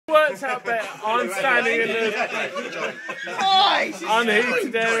Works out better. I'm standing in the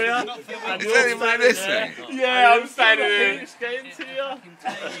unheated area. And you're standing there. Yeah, I'm standing there. Getting to you.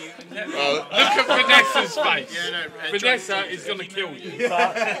 Well, look at Vanessa's face. Vanessa is going to kill you.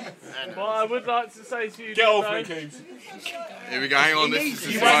 But what I would like to say to you, get off me, Coombes. Here we go, hang on. This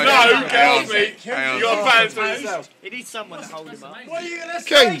is no, get off me. You got fans for yourself. He needs someone to hold him up. What are you going to say?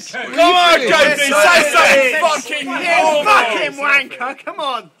 Coombes, come on, Coombes, say something fucking fucking wanker, come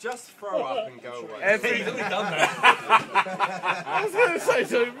on. Just throw up and go away. I was going to say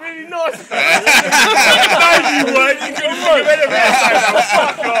something really nice. No, you weren't. You couldn't think of anything else.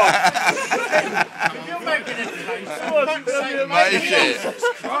 Fuck off. If you're making a case, make it.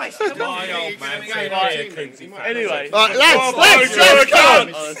 Christ, come on. Anyway. Right, lads, come on.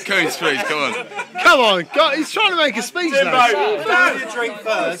 Coombes, please, come on. Come on, God, he's trying to make a speech now. Have your drink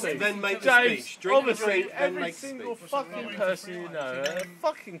first, then make the James, speech. Drink the obviously, drink, then every make the single speech. fucking person you know are a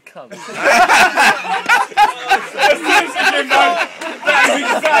fucking cunt. That is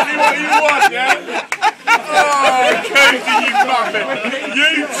exactly what you want, yeah? Oh, Coombes, you muppet.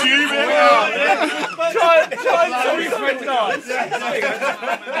 You tube it out. Try and say something nice.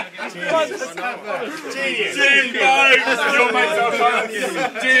 Your mate's our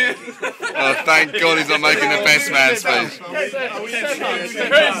Oh, thank God he's not making the best man speech. Coombes,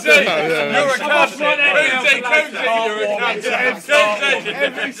 you're a cunt. Coombes, you're a cunt.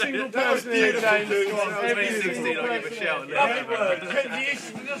 Every single person here, James. Every single person.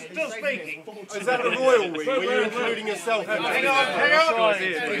 Still speaking. Is that the royal we? Were you including yourself in that? Hang on.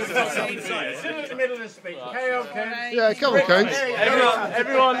 Still in the middle of the speech. Carry on, Coombes. Yeah, come on, Coombes.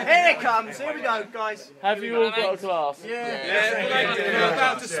 Everyone, Here it comes. Here we go, guys. have you all got a glass? You're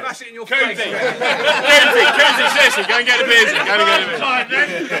about to smash it in your face. Coombes, seriously, go and get a beer. Go and get a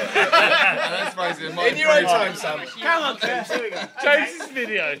beer. In your own time, Sam. Come on, Coombes. Here we go. James's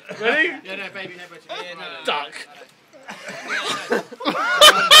video. Ready? Yeah, no, baby, no, but Duck.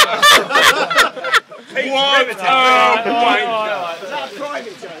 What a wank. Is that a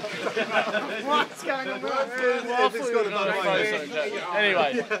private joke? What's going on?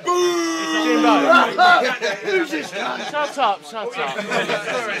 Anyway. Jimbo. Who's this guy? Shut up, shut up.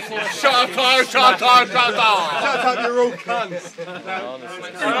 Shut up, You're all cunts.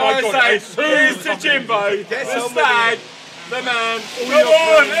 I say, here's to Jimbo, the stag, the man. Come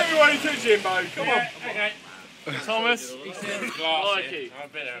on, everybody to Jimbo. Come on. Thomas. Mikey. I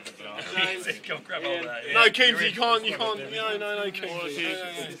better have a glass. No, Coombes, you can't. No, Coombes.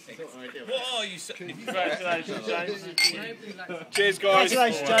 What are you saying? Congratulations, James. Cheers, guys.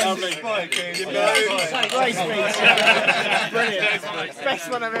 Congratulations, James. Lovely. Great speech. Brilliant. Best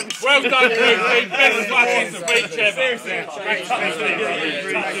one I've ever seen. Well done, Coombes. Best fucking speech ever. Seriously. Great speech.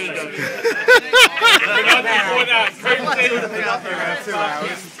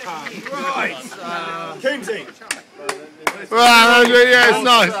 Right. Coombesy. Well, yeah, it's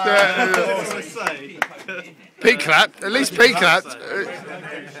nice. Say. Pete clapped. At least Pete clapped.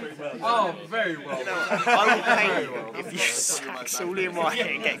 Oh, very well. I will pay you if you sack Sully and White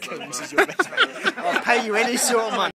and get Coombes as your best mate. I'll pay you any sort of money.